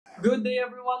Good day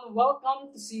everyone,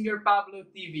 welcome to Senior Pablo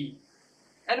TV.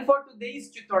 And for today's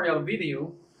tutorial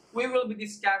video, we will be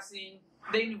discussing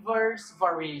the inverse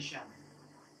variation.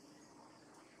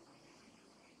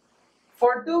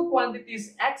 For two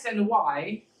quantities x and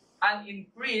y, an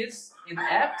increase in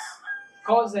x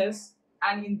causes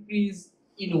an increase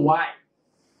in y,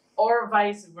 or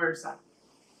vice versa.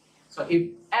 So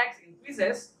if x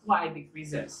increases, y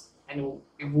decreases. And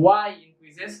if y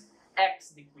increases, x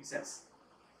decreases.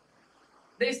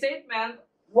 The statement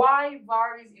y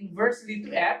varies inversely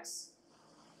to x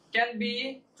can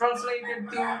be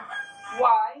translated to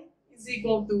y is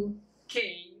equal to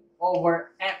k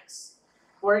over x,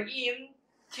 wherein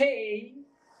k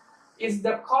is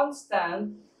the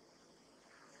constant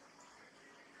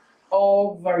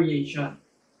of variation.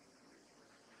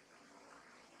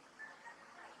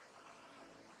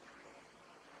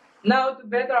 Now, to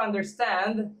better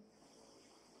understand,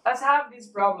 let's have this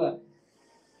problem.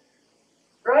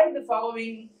 Write the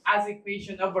following as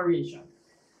equation of variation.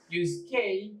 Use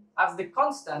k as the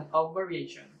constant of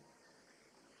variation.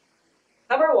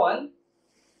 Number 1,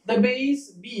 the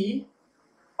base b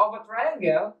of a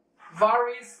triangle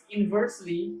varies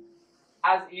inversely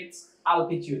as its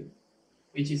altitude,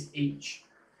 which is h.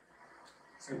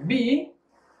 So b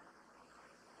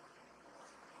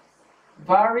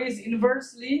varies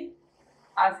inversely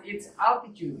as its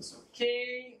altitude, so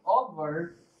k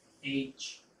over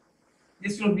h.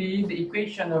 This will be the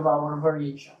equation of our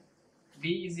variation.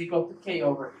 B is equal to k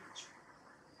over h.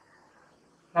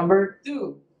 Number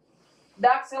 2,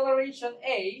 the acceleration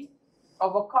a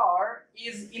of a car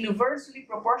is inversely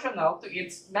proportional to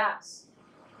its mass.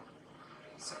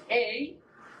 So a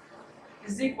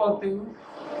is equal to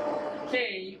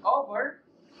k over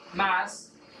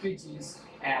mass, which is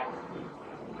m.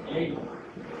 A.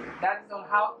 That is on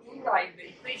how to write the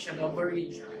equation of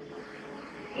variation.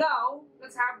 Now,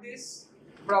 let's have this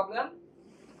problem.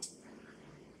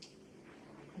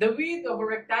 The width of a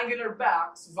rectangular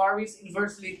box varies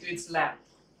inversely to its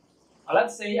length.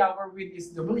 Let's say our width is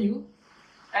W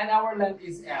and our length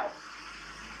is L.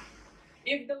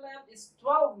 If the length is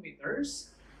 12 meters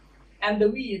and the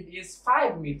width is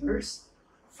 5 meters,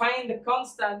 find the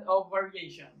constant of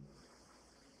variation.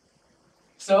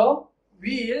 So,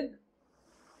 width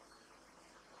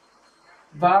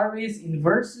varies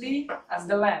inversely as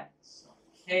the length. So,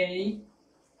 k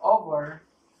over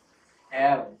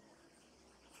L.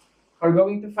 We're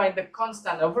going to find the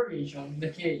constant of variation, the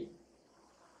k.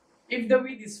 If the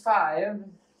width is 5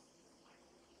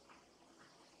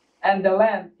 and the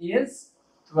length is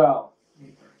 12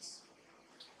 meters.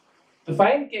 To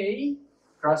find k,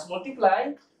 cross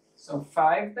multiply. So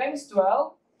 5 times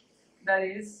 12, that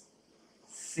is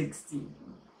 60,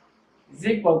 is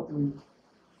equal to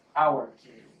our k.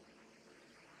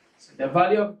 So the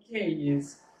value of k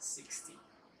is 60.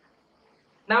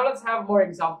 Now let's have more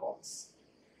examples.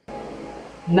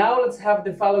 Now let's have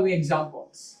the following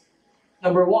examples.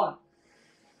 Number 1,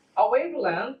 a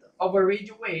wavelength of a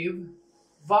radio wave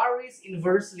varies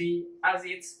inversely as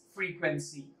its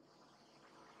frequency.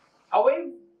 A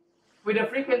wave with a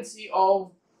frequency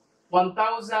of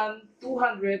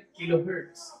 1200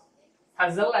 kilohertz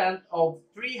has a length of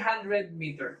 300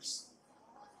 meters.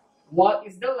 What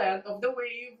is the length of the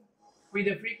wave with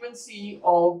a frequency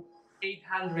of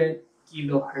 800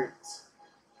 kilohertz?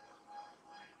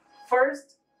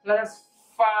 First, let us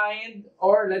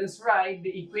write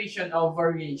the equation of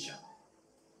variation.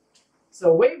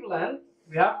 So wavelength,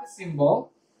 we have the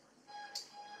symbol.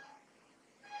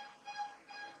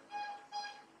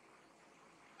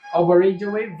 Of a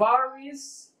radio wave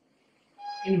varies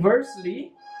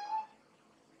inversely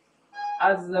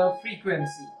as the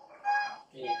frequency.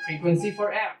 Okay, frequency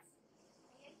for f.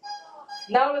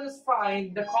 Now let us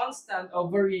find the constant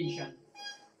of variation.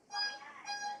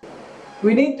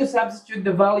 We need to substitute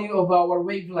the value of our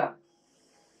wavelength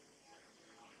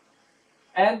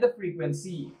and the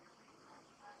frequency.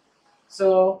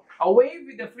 So a wave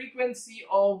with a frequency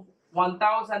of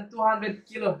 1200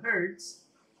 kilohertz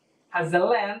has a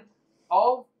length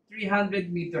of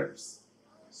 300 meters.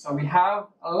 So we have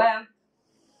a length,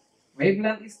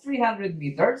 wavelength is 300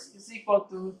 meters, is equal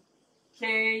to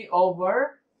k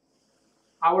over,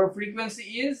 our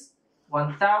frequency is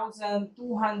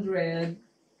 1200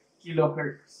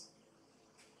 kilohertz.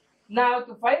 Now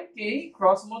to find k,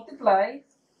 cross multiply.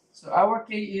 So our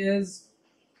k is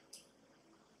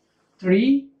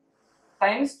 3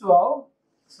 times 12,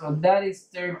 so that is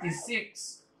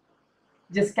 36.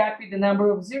 Just copy the number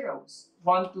of zeros.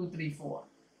 1, 2, 3, 4.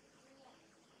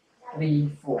 3,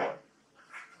 4.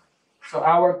 So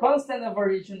our constant of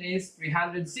variation is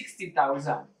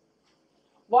 360,000.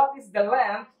 What is the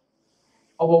length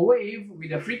of a wave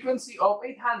with a frequency of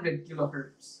 800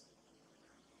 kilohertz.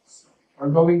 So we're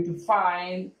going to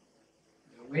find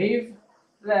the wave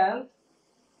length.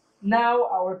 Now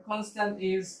our constant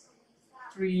is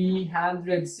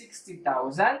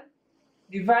 360,000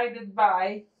 divided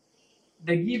by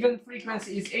the given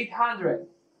frequency is 800.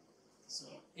 So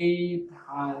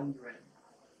 800.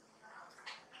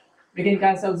 We can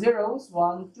cancel zeros.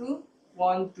 1, 2,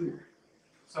 1, 2.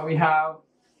 So we have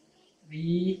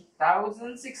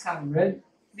 3,600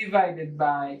 divided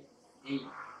by 8.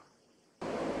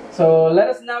 So let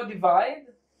us now divide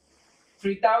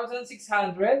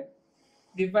 3,600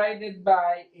 divided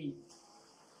by 8.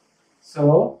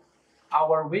 So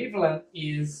our wavelength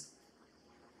is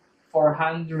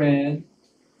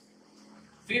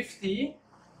 450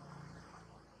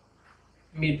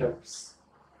 meters.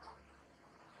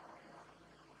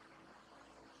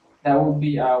 That would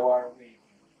be our wave.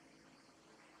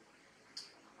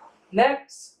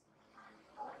 Next,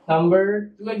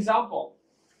 number 2 example.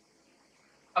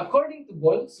 According to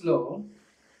Boyle's law,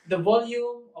 the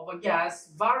volume of a gas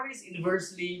varies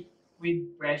inversely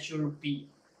with pressure P.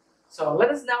 So let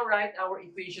us now write our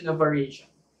equation of variation.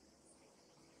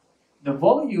 The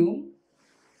volume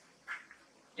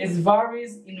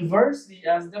varies inversely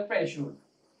as the pressure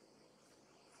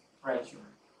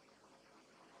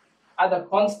at a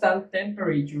constant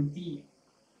temperature T.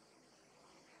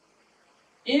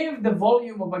 If the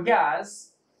volume of a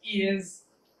gas is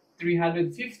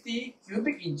 350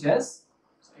 cubic inches,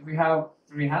 so if we have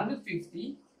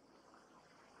 350,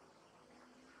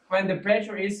 when the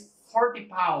pressure is 40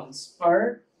 pounds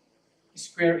per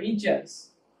square inches,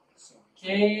 so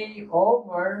K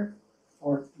over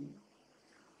 40.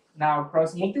 Now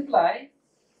cross multiply,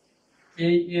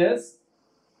 K is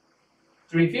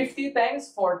 350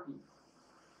 times 40.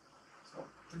 So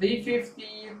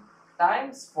 350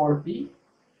 times 40,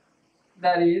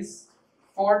 that is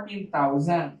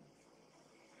 14,000.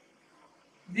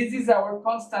 This is our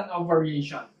constant of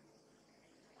variation.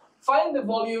 Find the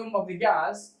volume of the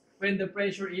gas when the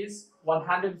pressure is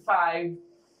 105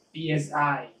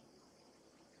 psi.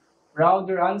 Round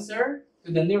your answer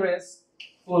to the nearest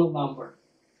full number.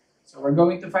 So we're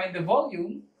going to find the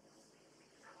volume.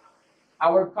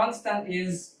 Our constant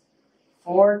is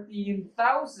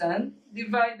 14,000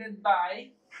 divided by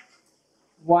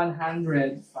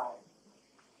 105.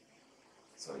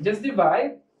 So just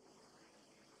divide.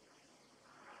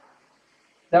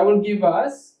 That will give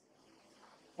us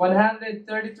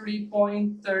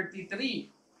 133.33.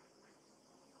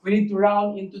 We need to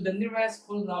round into the nearest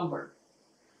full number.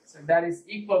 So that is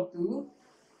equal to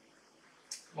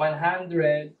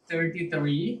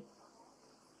 133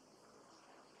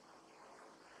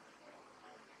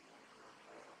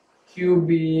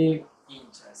 cubic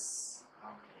inches.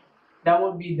 Okay. That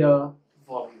will be the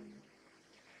volume.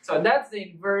 So that's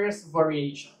the inverse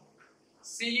variation.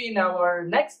 See you in our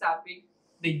next topic,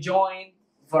 the joint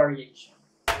variation.